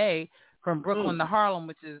 every day from Brooklyn to Harlem,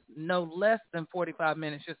 which is no less than 45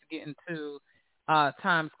 minutes just to get into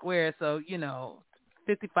Times Square. So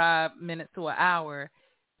 55 minutes to an hour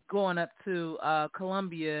going up to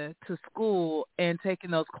Columbia to school and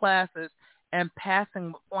taking those classes and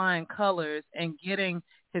passing with flying colors and getting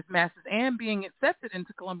his master's and being accepted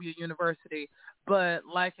into Columbia University. But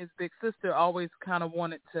like his big sister, always kind of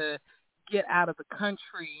wanted to get out of the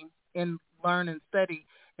country and learn and study.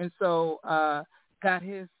 And so got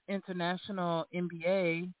his international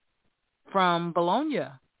MBA from Bologna.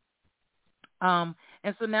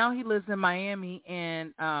 And so now he lives in Miami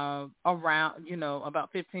and around,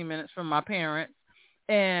 about 15 minutes from my parents,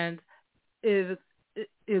 and is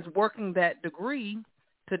working that degree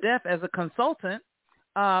to death as a consultant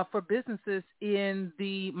for businesses in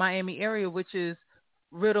the Miami area, which is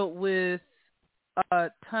riddled with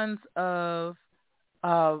tons of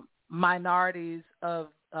minorities of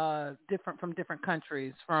from different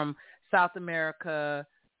countries, from South America,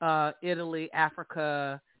 Italy,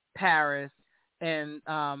 Africa, Paris, and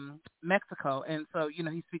Mexico. And so,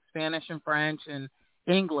 he speaks Spanish and French and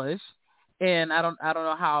English. And I don't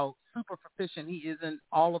know how super proficient he is in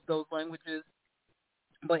all of those languages,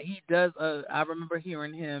 but he does. I remember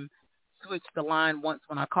hearing him switch the line once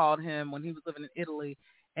when I called him when he was living in Italy,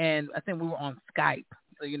 and I think we were on Skype.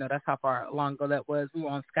 So, that's how far long ago that was. We were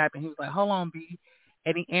on Skype, and he was like, "Hold on, B,"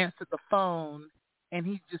 and he answered the phone, and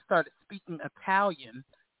he just started speaking Italian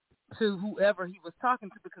to whoever he was talking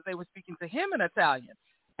to because they were speaking to him in Italian.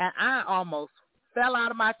 And I almost fell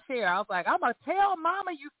out of my chair. I was like, I'm going to tell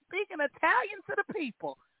Mama you speaking Italian to the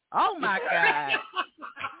people. Oh, my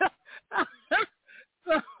God.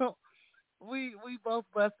 So we both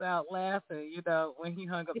bust out laughing, when he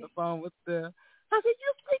hung up the phone with I said,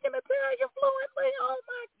 you speaking Italian fluently? Oh,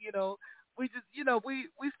 my, we just,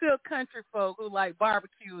 we still country folk who like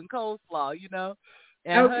barbecue and coleslaw,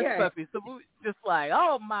 and hush puppies. So we just like,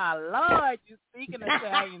 oh, my Lord, you speaking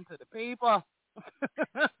Italian to the people.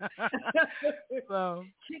 So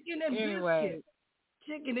chicken and anyway,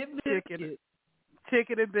 biscuits.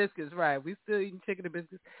 Chicken and biscuits, right. We still eating chicken and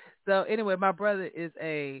biscuits. So anyway, my brother is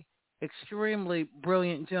a extremely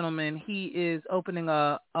brilliant gentleman. He is opening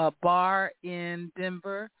a bar in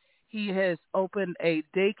Denver. He has opened a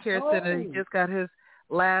daycare center. He just got his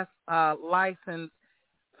last license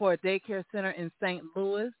for a daycare center in St.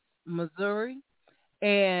 Louis, Missouri.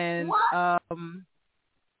 And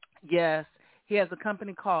yes, he has a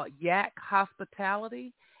company called Yak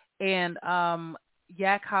Hospitality. And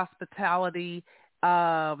Yak Hospitality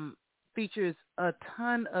features a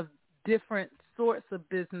ton of different sorts of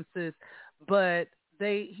businesses, but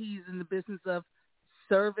he's in the business of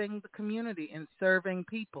serving the community and serving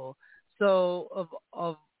people. So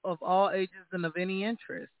of all ages and of any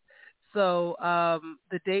interest. So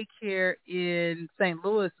the daycare in St.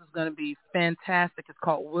 Louis is going to be fantastic. It's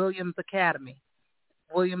called Williams Academy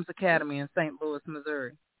in St. Louis,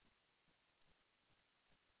 Missouri.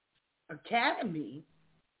 Academy?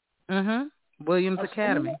 Mm-hmm. Williams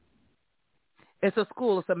Academy. It's a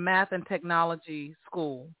school. It's a math and technology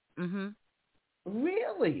school. Mm-hmm.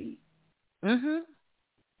 Really? Mm-hmm.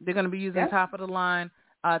 They're going to be using top-of-the-line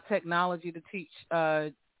technology to teach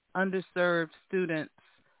underserved students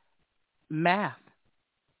math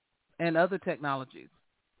and other technologies.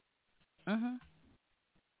 Mm-hmm.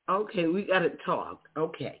 Okay, we got to talk.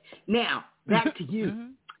 Okay. Now, back to you.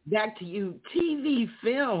 Mm-hmm. Back to you. TV,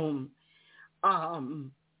 film,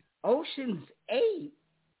 Ocean's 8,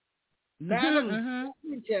 Madam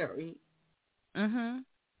Secretary. Mm-hmm.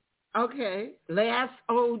 Okay. Last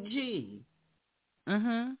OG.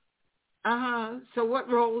 Mm-hmm. Uh-huh. So what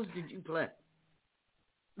roles did you play?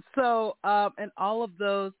 So in all of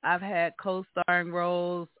those, I've had co-starring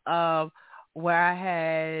roles where I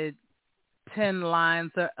had 10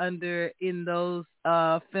 lines or under in those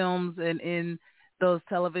films and in those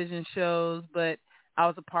television shows, but I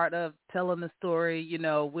was a part of telling the story,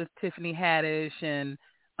 with Tiffany Haddish and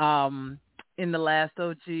in The Last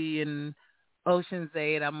OG and Ocean's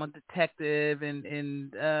 8, I'm a detective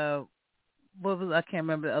and I can't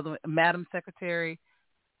remember the other one, Madam Secretary.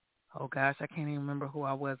 Oh gosh, I can't even remember who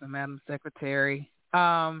I was in Madam Secretary.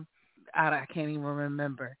 I can't even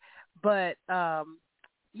remember. But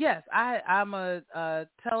yes, I'm a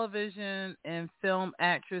television and film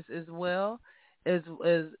actress as well as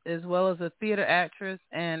a theater actress,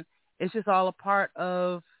 and it's just all a part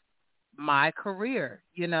of my career,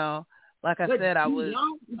 like I said, I was.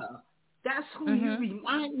 Bianca, that's who you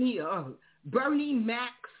remind me of. Bernie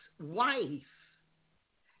Mac's wife.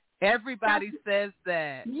 Everybody says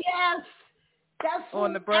that. Yes. That's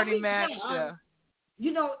on the Bernie Mac show.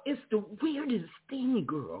 You know, it's the weirdest thing,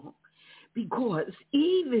 girl, because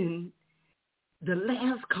even the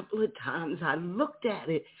last couple of times I looked at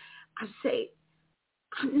it, I say,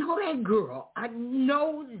 I know that girl. I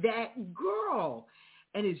know that girl.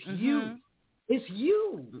 And it's you. It's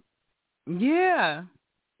you. Yeah.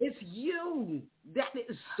 It's you. That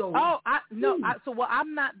is so. Oh,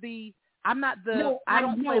 I'm not the. No, I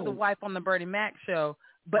don't play the wife on the Bernie Mac show,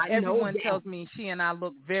 but everyone tells me she and I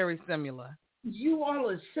look very similar. You all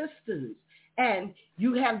are sisters, and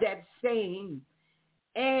you have that same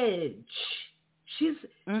edge.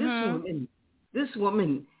 This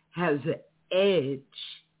woman has an edge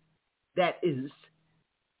that is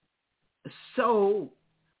so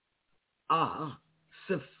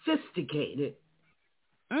sophisticated.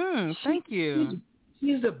 Thank you.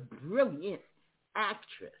 She's a brilliant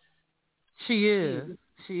actress. She is.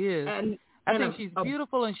 And I think she's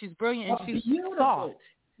beautiful and she's brilliant and she's soft.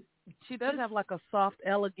 She does have like a soft,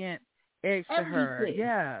 elegant edge to her.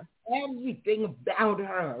 Yeah. Everything about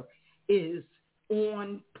her is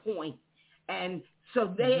on point. And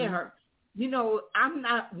so there, you know, I'm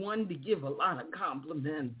not one to give a lot of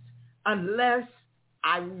compliments unless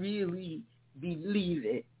I really believe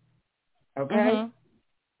it. Okay?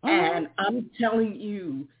 And I'm telling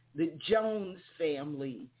you, the Jones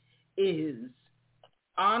family is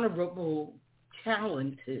honorable,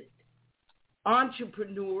 talented,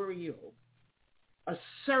 entrepreneurial,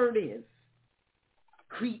 assertive,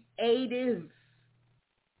 creative,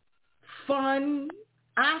 fun.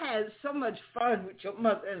 I had so much fun with your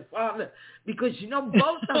mother and father because, you know,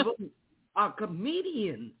 both of them are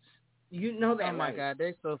comedians. You know that, Oh, my right? God.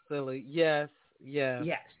 They're so silly. Yes.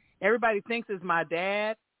 Everybody thinks it's my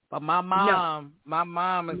dad, but my mom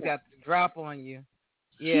has got the drop on you.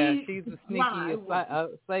 Yeah, she's a sneaky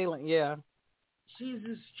assailant, yeah. She's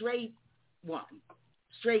a straight one,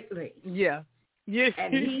 straight lady. Yeah. Yes.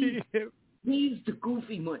 And he's the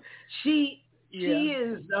goofy one. She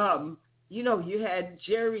is, you know, you had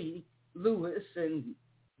Jerry Lewis and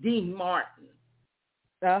Dean Martin.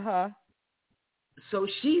 Uh-huh. So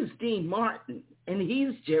she's Dean Martin, and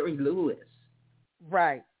he's Jerry Lewis.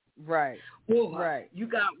 Right. Well, you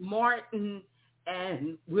got Martin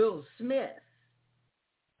and Will Smith.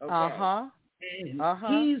 Okay. And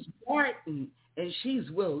he's Martin, and she's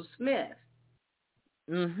Will Smith.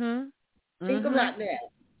 Think about that.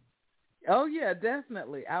 Oh, yeah,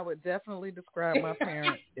 definitely. I would definitely describe my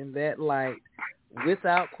parents in that light,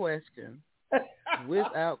 without question.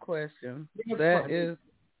 Without question. That is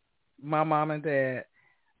my mom and dad.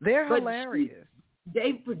 They're hilarious.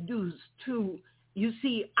 They produce two. You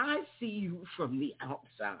see, I see you from the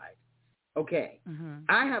outside. Okay.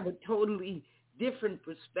 I have a totally different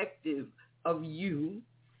perspective of you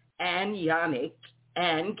and Yannick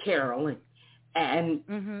and Carolyn and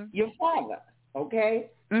your father. Okay?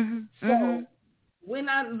 So when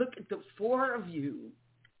I look at the four of you,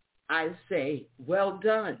 I say, well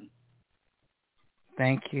done.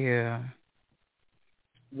 Thank you.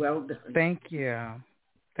 Well done. Thank you.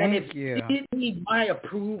 And if you didn't need my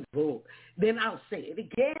approval, then I'll say it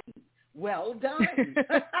again. Well done.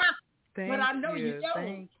 But I know you don't.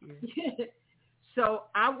 Thank you. So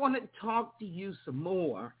I want to talk to you some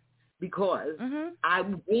more because I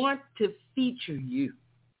want to feature you.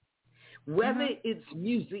 Whether it's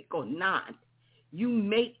music or not, you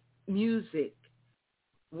make music,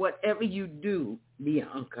 whatever you do,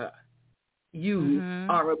 Bianca. You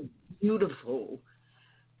are a beautiful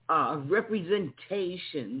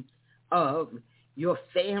representation of your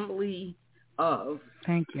family, of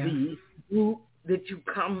the group that you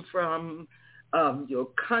come from, of your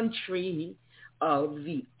country, of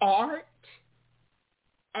the art.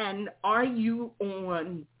 And are you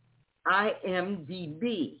on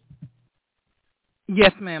IMDb?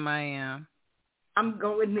 Yes, ma'am, I am. I'm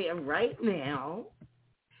going there right now.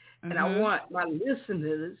 And I want my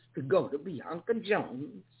listeners to go to Bianca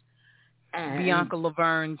Jones. And Bianca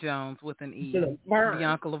Laverne Jones with an E.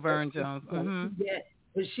 Bianca Laverne Jones. Yeah,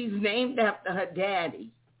 but she's named after her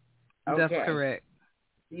daddy. Okay. That's correct.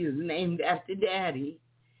 She is named after daddy.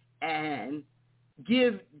 And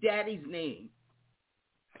give daddy's name.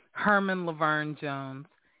 Herman Laverne Jones.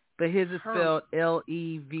 But his is spelled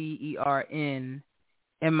Levern,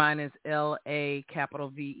 and mine is LAVERNE.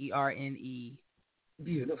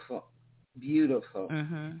 Beautiful. Beautiful.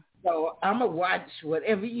 So I'm going to watch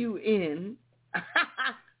whatever you in.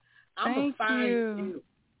 I'm going to find you.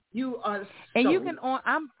 You are And so... you can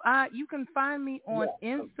you can find me on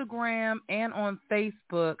Instagram and on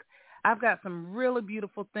Facebook. I've got some really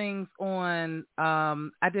beautiful things on.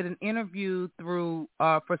 I did an interview through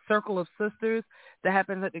for Circle of Sisters that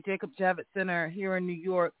happens at the Jacob Javits Center here in New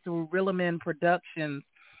York through Real Men Productions.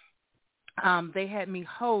 They had me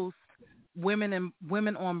host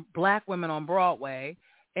Black women on Broadway,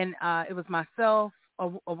 and it was myself,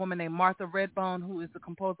 a woman named Martha Redbone, who is the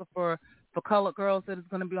composer for Colored Girls, that is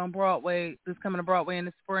going to be on Broadway, this coming to Broadway in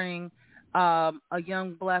the spring. A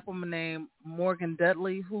young Black woman named Morgan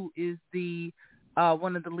Dudley, who is the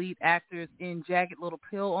one of the lead actors in Jagged Little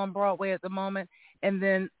Pill on Broadway at the moment, and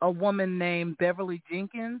then a woman named Beverly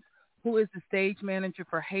Jenkins, who is the stage manager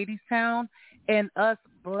for Hadestown. And us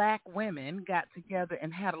Black women got together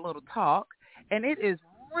and had a little talk, and it is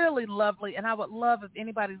really lovely. And I would love if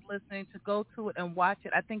anybody's listening to go to it and watch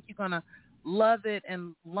it. I think you're going to love it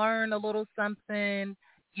and learn a little something.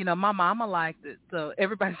 You know, my mama liked it, so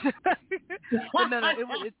everybody should. But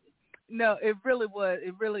it really was.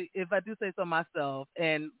 It really, if I do say so myself,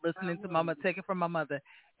 and listening to Mama, take it from my mother,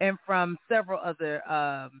 and from several other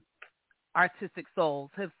artistic souls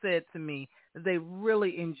have said to me that they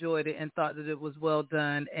really enjoyed it and thought that it was well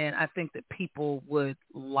done, and I think that people would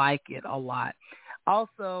like it a lot.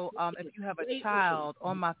 Also, if you have a child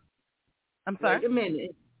on my... I'm sorry? Wait a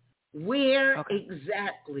minute. Where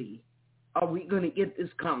exactly are we going to get this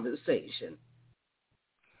conversation?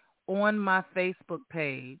 On my Facebook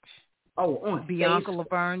page. Oh, on Bianca Facebook.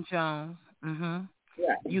 Laverne Jones. Mm-hmm.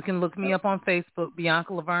 Yeah. You can look me up on Facebook,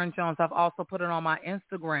 Bianca Laverne Jones. I've also put it on my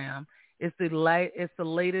Instagram. It's the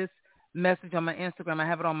latest message on my Instagram. I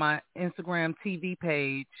have it on my Instagram TV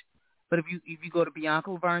page. But if you go to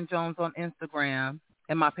Bianca Laverne Jones on Instagram,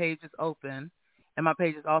 and my page is open, and my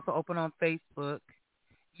page is also open on Facebook,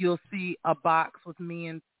 you'll see a box with me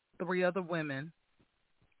and 3 other women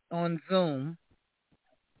on Zoom,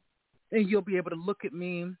 and you'll be able to look at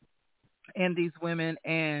me and these women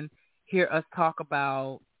and hear us talk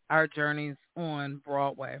about our journeys on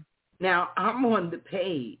Broadway. Now, I'm on the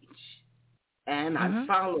page, and I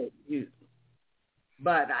followed you,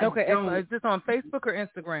 but I don't... Is this on Facebook or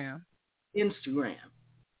Instagram? Instagram.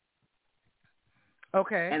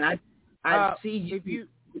 Okay. And I see you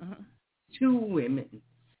 2 women,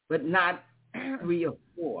 but not 3 or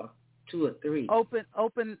 4, 2 or 3.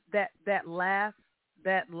 Open that last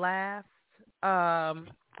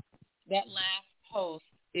post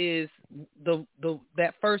is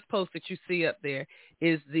that first post that you see up there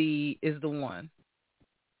is the one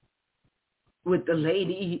with the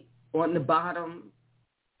lady on the bottom.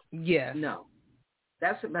 Yes. No,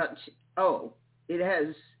 that's about. It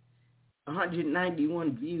has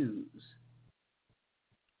 191 views.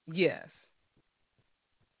 Yes.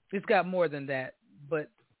 It's got more than that, but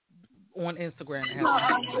on Instagram it has.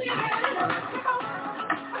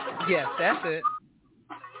 Yes, that's it.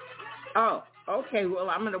 Oh, okay.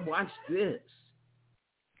 Well, I'm going to watch this.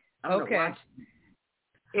 It's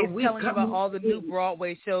telling you about all the new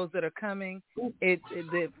Broadway shows that are coming.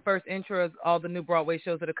 The first intro is all the new Broadway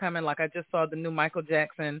shows that are coming. Like I just saw the new Michael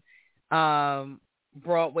Jackson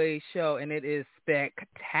Broadway show, and it is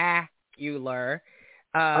spectacular.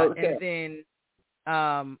 And then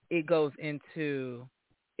it goes into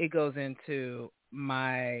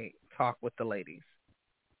my talk with the ladies.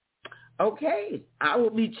 Okay, I will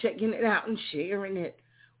be checking it out and sharing it.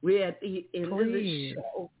 We're at the end of the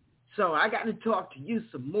show, so I got to talk to you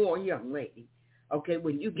some more, young lady. Okay,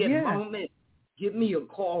 when you get a moment, give me a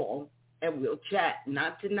call and we'll chat.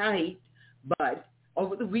 Not tonight, but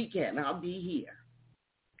over the weekend I'll be here.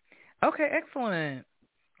 Okay, excellent.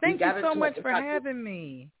 Thank you so much for having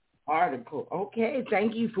me. Article. Okay,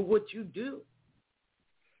 thank you for what you do.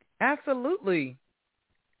 Absolutely.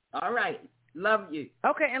 All right. Love you.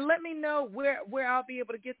 Okay, and let me know where I'll be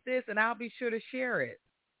able to get this, and I'll be sure to share it.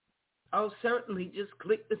 Oh, certainly. Just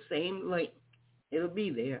click the same link. It'll be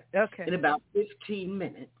there in about 15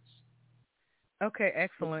 minutes. Okay,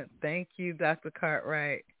 excellent. Thank you, Dr.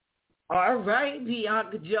 Cartwright. All right,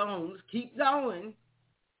 Bianca Jones. Keep going.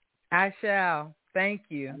 I shall. Thank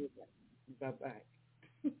you. Bye-bye.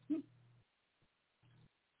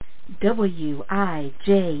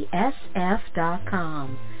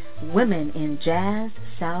 WIJSF.com. Women in Jazz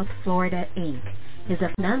South Florida, Inc. is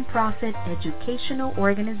a nonprofit educational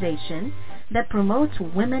organization that promotes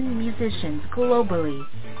women musicians globally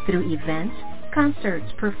through events,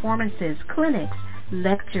 concerts, performances, clinics,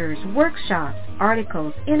 lectures, workshops,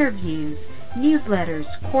 articles, interviews, newsletters,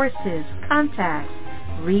 courses, contacts,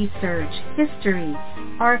 research, history,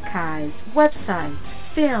 archives, websites,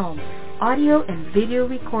 film, audio and video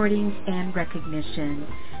recordings, and recognition.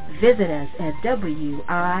 Visit us at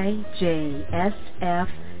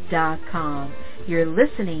WIJSF.com. You're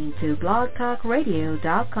listening to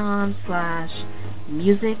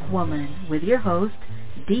blogtalkradio.com/musicwoman with your host,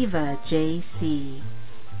 Diva JC.